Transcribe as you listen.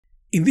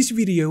In this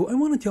video, I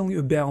want to tell you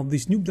about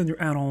this new Blender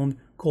add-on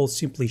called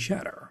Simply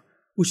Shatter,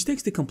 which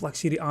takes the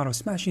complexity out of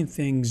smashing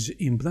things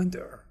in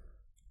Blender.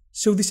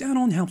 So this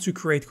add-on helps you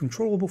create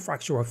controllable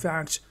fracture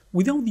effects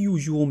without the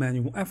usual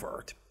manual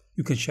effort.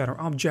 You can shatter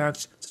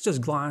objects such as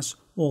glass,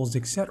 walls,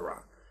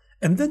 etc.,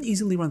 and then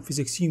easily run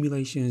physics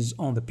simulations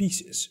on the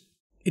pieces.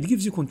 It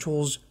gives you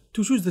controls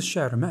to choose the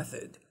shatter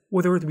method,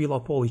 whether it be low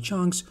poly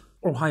chunks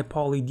or high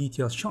poly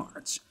detailed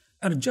shards,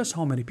 and adjust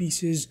how many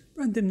pieces,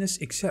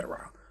 randomness,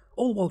 etc.,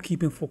 all while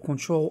keeping full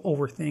control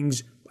over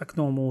things like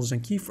normals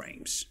and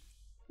keyframes.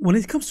 When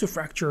it comes to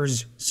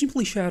fractures,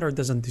 Simply Shatter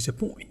doesn't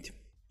disappoint.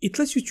 It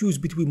lets you choose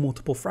between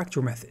multiple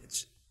fracture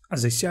methods.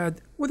 As I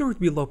said, whether it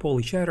be low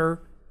poly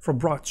shatter for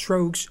broad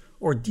strokes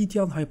or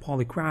detailed high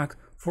poly crack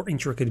for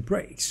intricate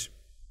breaks.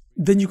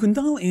 Then you can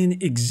dial in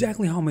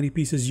exactly how many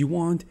pieces you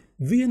want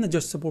via an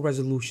adjustable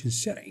resolution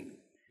setting.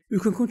 You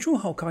can control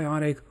how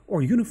chaotic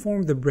or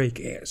uniform the break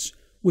is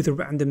with a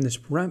randomness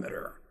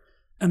parameter,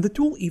 and the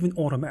tool even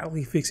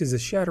automatically fixes the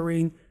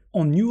shattering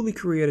on newly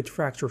created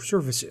fracture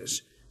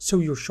surfaces so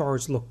your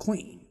shards look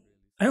clean.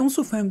 I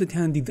also found it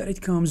handy that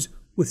it comes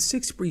with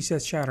 6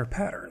 preset shatter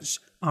patterns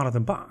out of the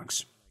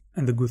box,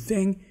 and the good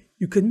thing,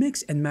 you can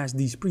mix and match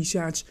these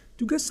presets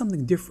to get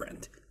something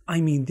different,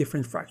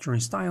 different fracturing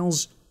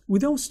styles,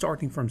 without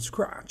starting from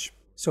scratch.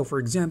 So for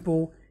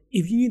example,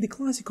 if you need a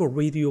classical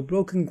radial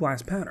broken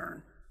glass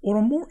pattern or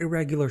a more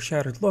irregular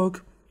shattered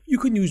look, you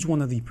can use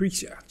one of the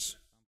presets.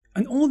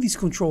 And all of these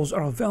controls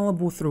are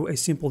available through a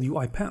simple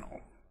UI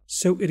panel,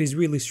 so it is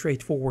really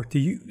straightforward to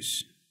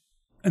use.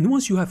 And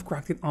once you have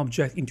cracked an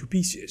object into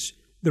pieces,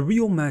 the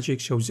real magic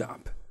shows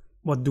up.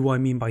 What do I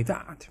mean by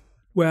that?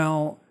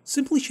 Well,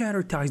 Simply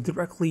Shatter ties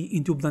directly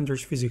into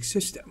Blender's physics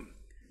system,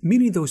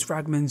 meaning those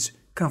fragments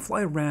can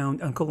fly around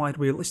and collide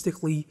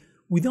realistically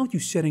without you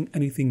setting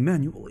anything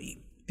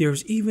manually.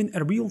 There's even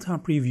a real-time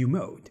preview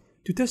mode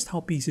to test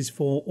how pieces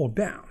fall or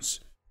bounce,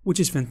 which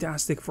is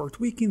fantastic for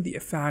tweaking the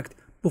effect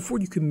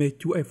before you commit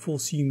to a full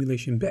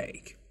simulation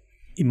bake.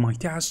 In my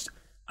test,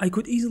 I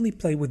could easily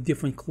play with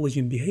different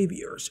collision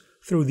behaviors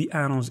through the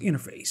add-ons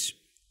interface.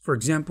 For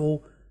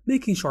example,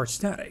 making shards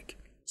static,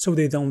 so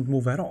they don't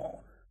move at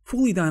all,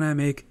 fully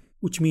dynamic,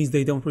 which means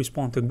they don't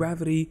respond to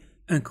gravity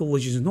and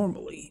collisions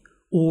normally,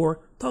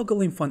 or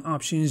toggling fun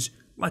options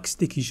like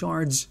sticky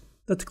shards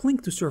that cling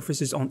to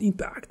surfaces on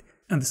impact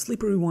and the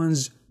slippery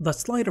ones that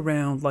slide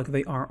around like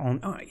they are on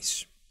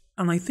ice.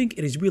 And I think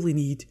it is really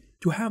neat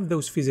to have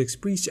those physics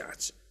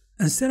presets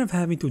instead of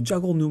having to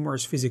juggle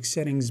numerous physics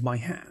settings by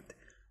hand.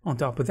 On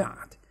top of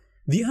that,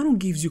 the add-on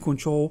gives you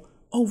control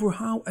over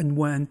how and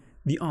when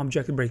the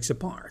object breaks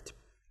apart.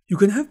 You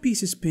can have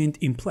pieces pinned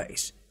in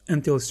place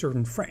until a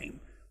certain frame,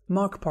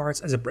 mark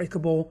parts as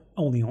breakable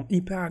only on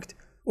impact,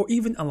 or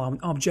even allow an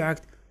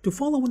object to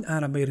follow an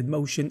animated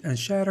motion and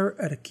shatter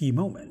at a key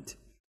moment.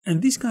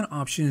 And these kind of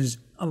options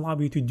allow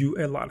you to do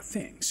a lot of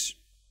things.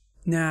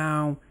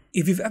 Now,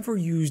 if you've ever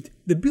used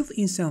the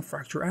built-in sound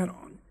fracture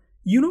add-on,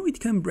 you know it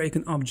can break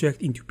an object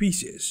into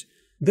pieces.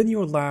 Then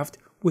you're left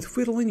with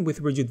fiddling with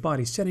rigid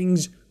body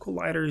settings,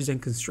 colliders,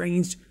 and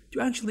constraints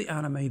to actually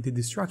animate the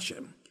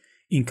destruction.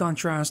 In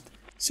contrast,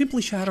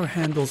 Simply Shatter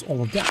handles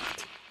all of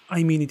that.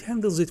 It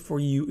handles it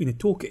for you in a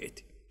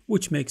toolkit,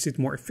 which makes it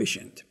more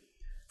efficient.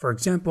 For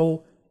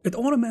example, it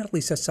automatically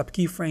sets up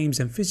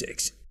keyframes and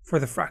physics for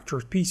the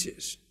fractured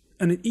pieces,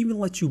 and it even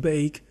lets you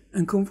bake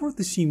and convert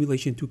the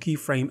simulation to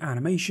keyframe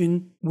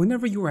animation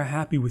whenever you are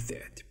happy with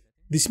it.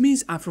 This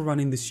means after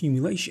running the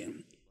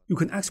simulation, you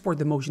can export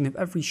the motion of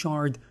every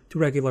shard to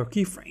regular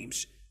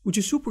keyframes, which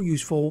is super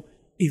useful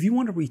if you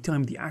want to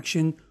retime the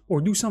action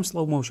or do some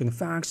slow motion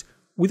effects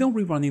without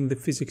rerunning the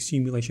physics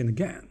simulation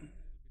again.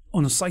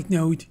 On a side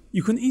note,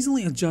 you can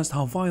easily adjust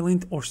how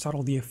violent or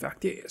subtle the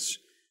effect is,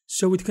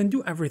 so it can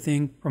do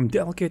everything from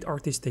delicate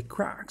artistic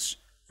cracks,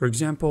 for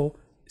example,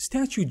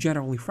 statue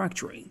generally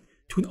fracturing,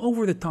 to an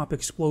over-the-top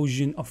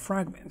explosion of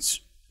fragments.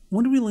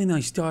 One really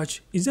nice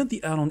touch is that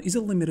the add-on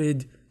isn't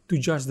limited to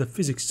just the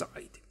physics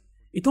side.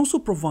 It also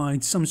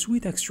provides some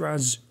sweet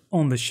extras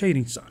on the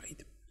shading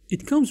side.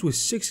 It comes with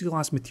 6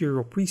 glass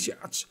material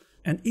presets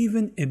and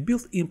even a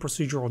built-in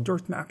procedural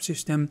dirt map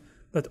system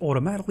that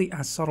automatically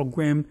adds subtle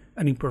grim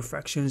and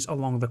imperfections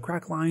along the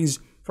crack lines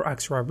for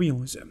extra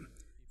realism.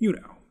 You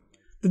know,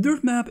 the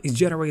dirt map is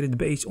generated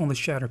based on the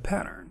shatter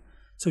pattern,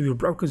 so your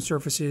broken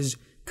surfaces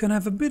can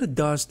have a bit of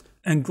dust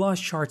and glass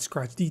shard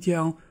scratch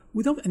detail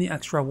without any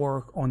extra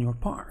work on your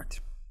part.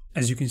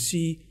 As you can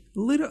see,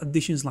 little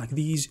additions like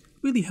these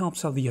really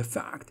helps out the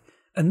effect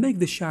and make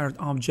the shattered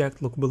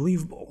object look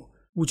believable,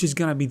 which is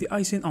gonna be the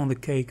icing on the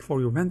cake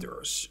for your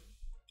vendors.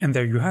 And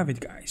there you have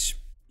it, guys.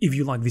 If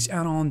you like this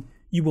add-on,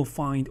 you will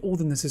find all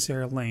the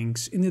necessary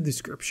links in the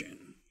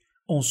description.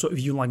 Also,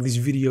 if you like this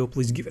video,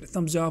 please give it a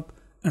thumbs up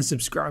and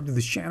subscribe to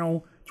the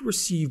channel to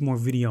receive more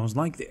videos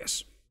like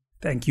this.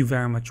 Thank you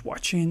very much for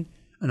watching,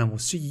 and I will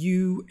see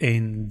you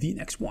in the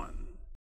next one.